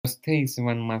teasing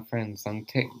one of my friends on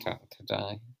TikTok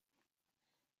today,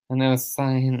 and I was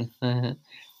saying,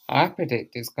 I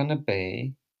predict it's going to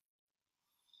be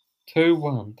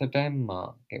 2-1 to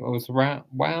Denmark. It was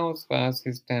Wales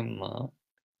versus Denmark,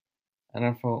 and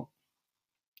I thought,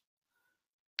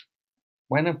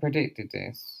 when I predicted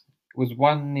this, it was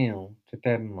 1-0 to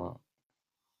Denmark.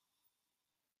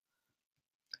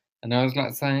 And I was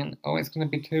like saying, oh, it's going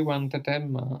to be 2-1 to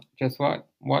Denmark. Just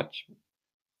watch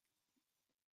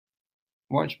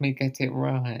me get it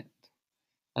right.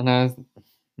 And I was,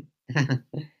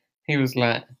 he was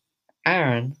like,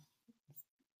 Aaron,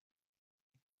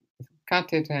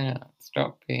 cut it out.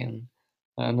 Stop being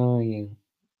annoying.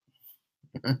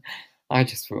 I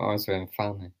just thought I was being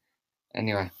funny.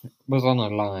 Anyway, it was on a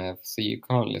live, so you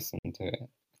can't listen to it.